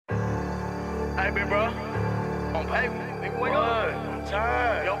Hey, big bro. On paper. Nigga, wake up. I'm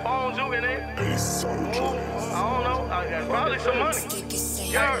tired. Your phone juking, nigga. It's so true. I don't know. I got probably some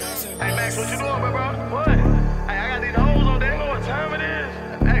money. Yeah. Hey, Max, what you doing, bro? What? Hey, I got these hoes on there. You know what time it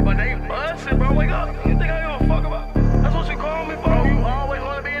is? Hey, but they bustin', bro. Wake up. You think I give a fuck about? That's what you call me for. You always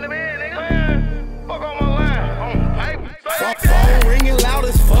wanna be in the bed, nigga. Man, fuck on my line. On paper. Phone ringing loud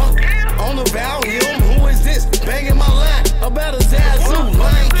as fuck. On the volume, who is this? Banging my line about a Zazu.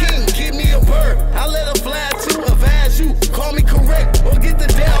 Lion King, give me a bird. I let her fly to advise you. Call me correct or get the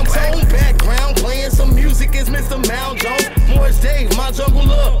downtown background. Playing some music is Mr. Mal Jones. Morris Dave, my jungle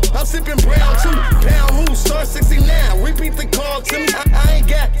love. I'm sipping brown too. Pound who? Star 69. Repeat the call to me. I ain't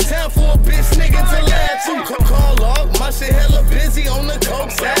got time for a bitch nigga to lie to. Call log, my shit hella busy on the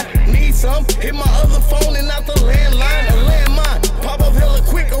coke side. Need some? Hit my other phone and not the landline. A landmine. Pop up hella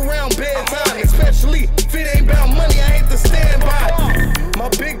quick around bedtime. Especially if it ain't about money, I hate to stand by. My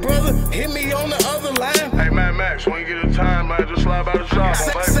big brother hit me on the other line. Hey, man, Max, when you get the time, man, just slide by the shop.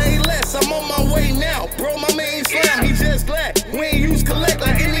 Say less, I'm on my way now. Bro, my main slime, he just glad. We ain't use collect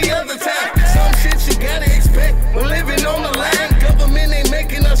like any other time. Some shit you gotta expect. We're living on the line. Government ain't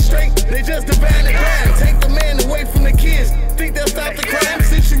making us straight. They just divide the crime. Take the man away from the kids. Think they'll stop the crime.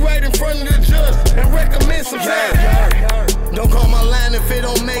 Sit you right in front of the judge and recommend some time. Don't call my line if it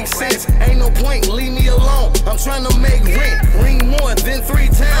don't make sense. Ain't no point, leave me alone. I'm trying to make rent. Ring more than 3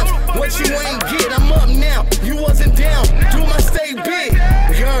 times. What you ain't get, I'm up now. You wasn't down, do my stay big.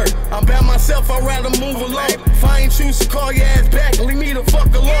 Yerd, I'm by myself, I'd rather move along. If I ain't choose to call your ass back, leave me the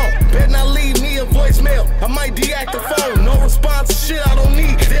fuck alone. Better not leave me a voicemail, I might deactivate the phone. No response, shit I don't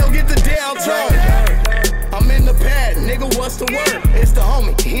need, they'll get the downtown. I'm in the pad, nigga, what's the word? It's the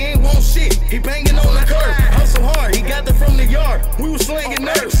homie, he ain't want shit, he banging on the curb. Hustle hard, he got that from the yard. We was slinging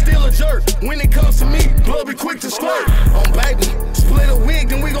nerves, still a jerk. When it comes to me, blood be quick to squirt. On baby, split a wig,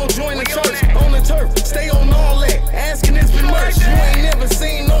 then we gon' join the church. On the turf, stay on all that, asking it's been merch. You ain't never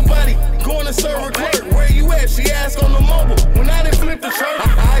seen nobody going to serve a clerk. Where you at? She asked on the mobile, when I done flip the church.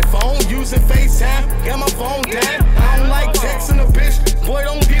 iPhone, using FaceTime, got my phone down. I don't like texting a bitch, boy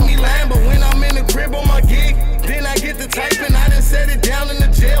don't get me lying. But when I'm in the crib on my gig, then I get the typing. I done set it down in the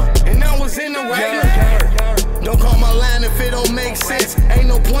jail, and I was in the writing. Don't call my line if it don't make sense. Ain't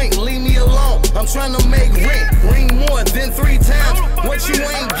no point, leave me alone. I'm trying to make rent. Ring more than 3 times. What you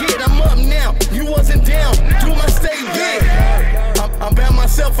ain't get, I'm up now. You wasn't down, do my stay big. I'm by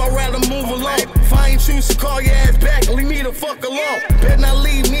myself, I'd rather move along. If I ain't choose to call your ass back, leave me the fuck alone. Better not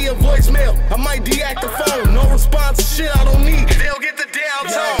leave me a voicemail, I might deactivate the phone. No response, shit I don't need.